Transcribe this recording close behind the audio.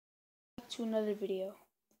to another video.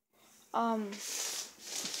 No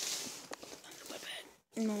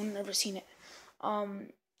one never seen it.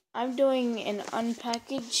 I'm doing an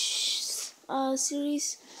unpackage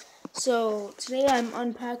series. So today I'm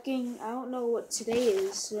unpacking. I don't know what today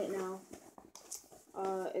is right now.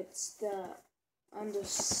 It's on the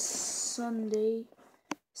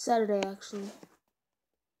Saturday actually.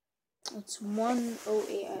 It's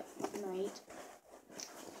 1:08 at night.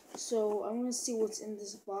 So I'm gonna see what's in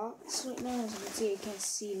this box right now. As you can see, I can't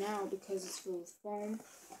see now because it's filled with foam.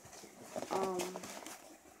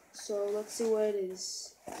 So let's see what it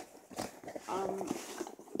is.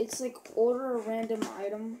 It's like order a random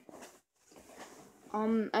item.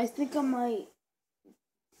 I think I might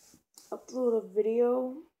upload a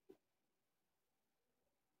video.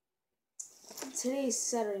 Today's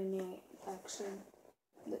Saturday night, actually,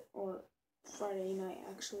 or Friday night,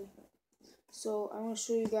 actually. So I'm gonna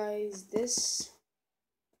show you guys this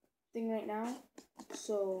thing right now.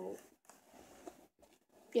 So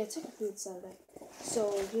yeah, technically it's Saturday.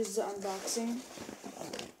 So here's the unboxing.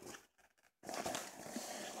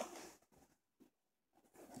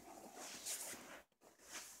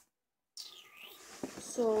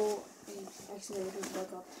 So actually let me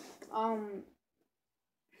back up.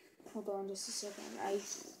 Hold on just a second. I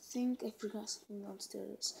think I forgot something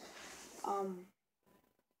downstairs.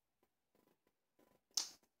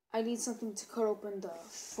 I need something to cut open the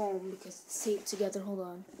foam because it's taped together. Hold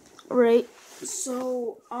on. Alright,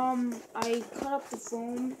 so I cut up the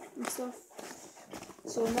foam and stuff.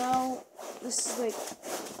 So now this is like,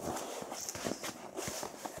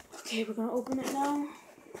 okay, we're gonna open it now.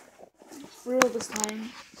 For real this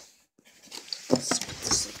time. Let's put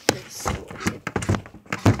this like this.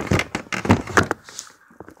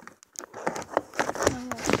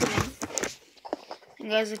 And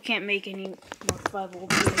guys, I can't make any more 5-volt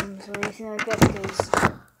games or anything like that because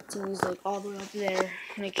it's always like all the way up there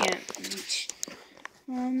and I can't reach.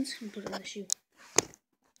 I'm just gonna put it on the shoe.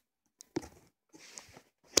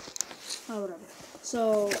 Oh, whatever.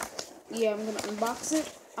 So yeah, I'm gonna unbox it.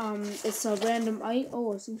 It's a random item.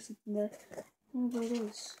 Oh, I see something there. Oh, there it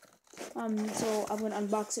is. So I'm gonna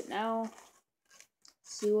unbox it now.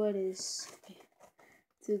 See what it is. Okay.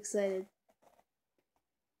 Too excited.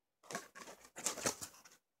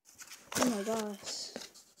 Oh my gosh.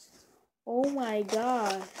 Oh my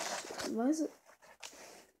gosh. What is it?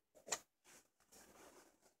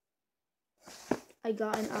 I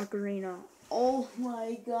got an ocarina. Oh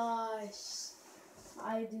my gosh.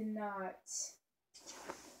 I did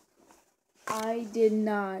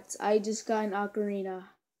not. I just got an ocarina.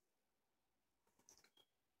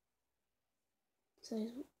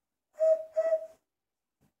 Did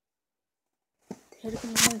I have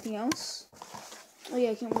anything else? Oh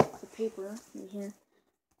yeah, I can't wait for the paper right here.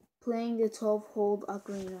 Playing the 12-hole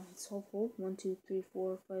ocarina. It's 12-hole. 1, 2, 3,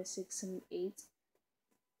 4, 5, 6, 7, 8.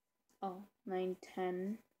 Oh, 9,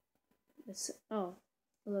 10. It's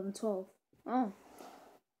 11, 12. Oh.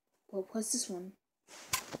 Well, what's this one?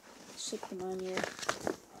 Check the manual.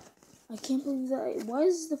 I can't believe that. Why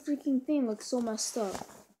does the freaking thing look so messed up?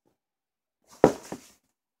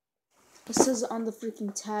 It says on the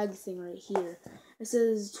freaking tag thing right here. It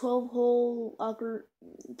says 12-hole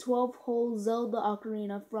Zelda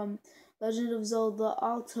Ocarina from Legend of Zelda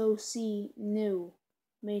Alto C New,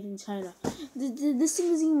 made in China. This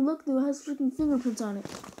thing doesn't even look new. It has freaking fingerprints on it.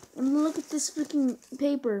 And look at this freaking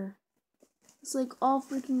paper. It's like all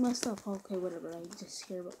freaking messed up. Okay, whatever. I just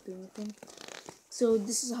care about doing the thing. So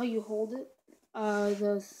this is how you hold it.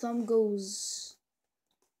 The thumb goes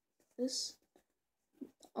this.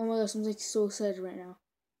 Oh my gosh, I'm like so excited right now.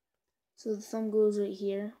 So the thumb goes right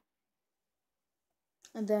here.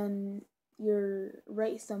 And then your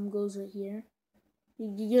right thumb goes right here.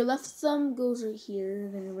 Your left thumb goes right here.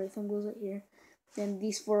 Then your right thumb goes right here. Then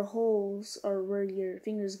these 4 holes are where your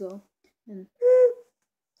fingers go. And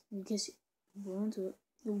in case you blow into it.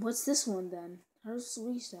 What's this one then? How does it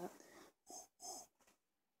reach that?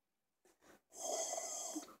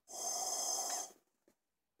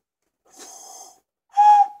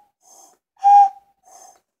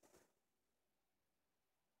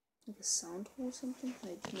 Like a sound hole or something?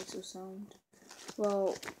 Like makes a sound.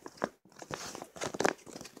 Well,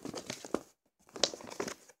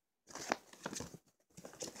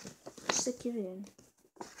 stick it in.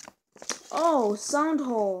 Oh, sound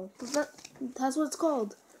hole. That's what it's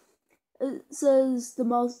called. It says the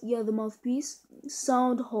mouthpiece,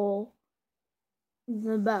 sound hole in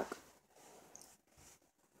the back.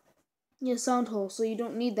 Yeah, sound hole, so you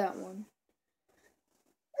don't need that one.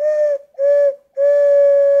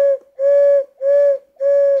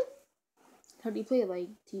 How do you play it? Like,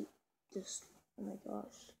 do you just, oh my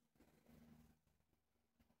gosh.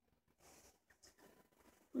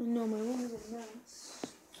 No, my room is a mess.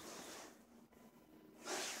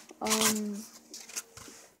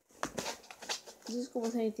 Let's go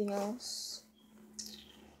with anything else.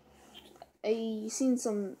 I seen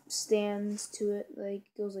some stands to it, like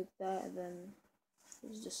goes like that, and then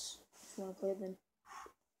it's just if you want to play it, then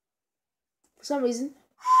for some reason.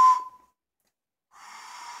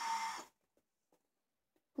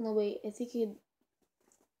 No, wait, I think it.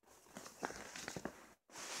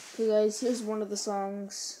 Okay, guys, here's one of the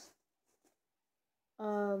songs.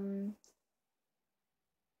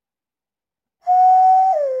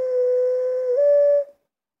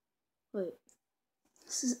 Wait,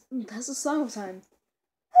 that's the song time.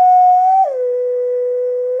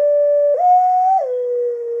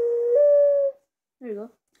 There you go.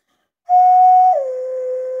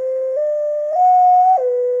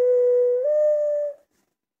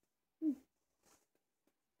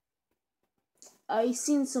 I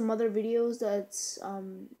seen some other videos that's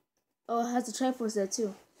oh, it has a Triforce there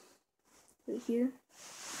too. Right here.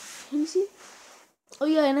 Can you see? Oh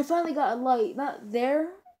yeah, and I finally got a light. Not there,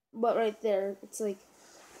 but right there. It's like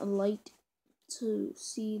a light to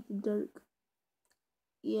see the dark.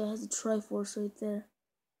 Yeah, it has a Triforce right there.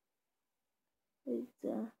 Right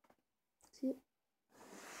there. See it?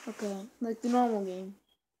 Okay, like the normal game.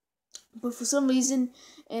 But for some reason,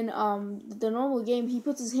 in the normal game, he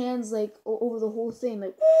puts his hands like over the whole thing,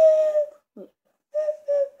 like. Wait.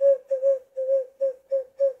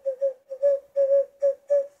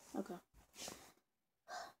 Okay.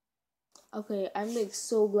 Okay, I'm like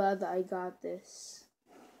so glad that I got this.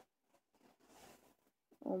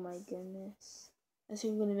 Oh my goodness. I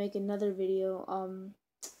think I'm gonna make another video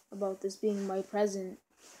about this being my present.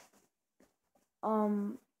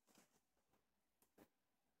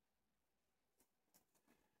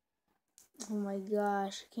 Oh my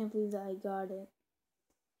gosh, I can't believe that I got it.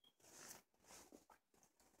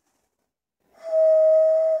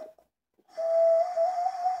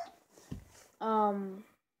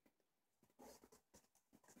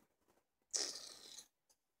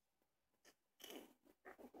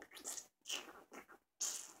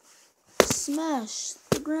 Smash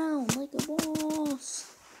the ground like a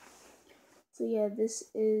boss. So yeah, this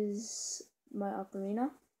is my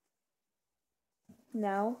ocarina.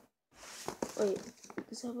 Now, wait,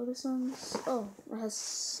 does it have other songs? Oh, it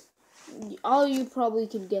has. All you probably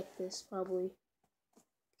could get this, probably.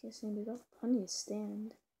 Guessing it up. I need a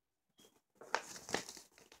stand.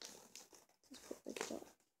 Just put it like that.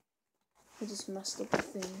 I just messed up the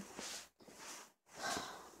thing.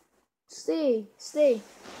 Stay.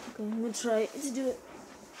 Okay, I'm gonna try to do it.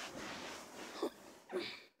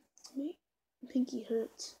 My pinky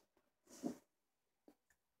hurts.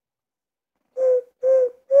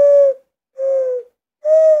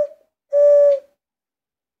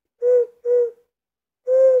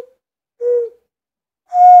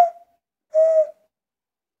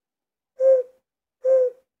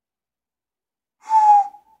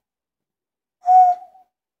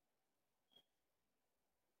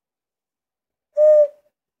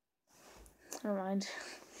 Never mind.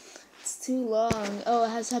 It's too long. Oh, it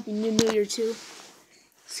has Happy New Year too.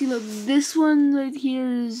 See, look, this one right here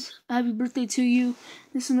is Happy Birthday to You.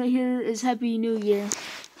 This one right here is Happy New Year.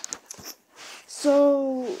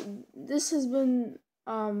 So, this has been,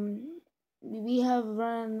 we have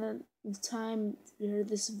run out of time to hear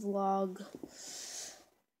this vlog.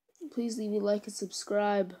 Please leave a like and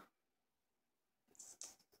subscribe.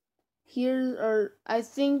 Here are, I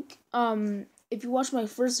think, if you watch my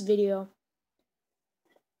first video,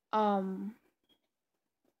 my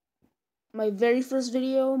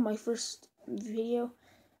first video,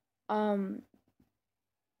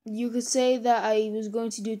 you could say that I was going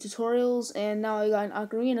to do tutorials, and now I got an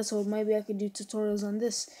ocarina, so maybe I could do tutorials on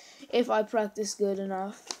this if I practice good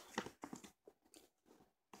enough.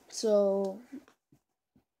 So,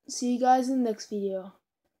 see you guys in the next video.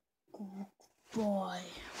 Goodbye.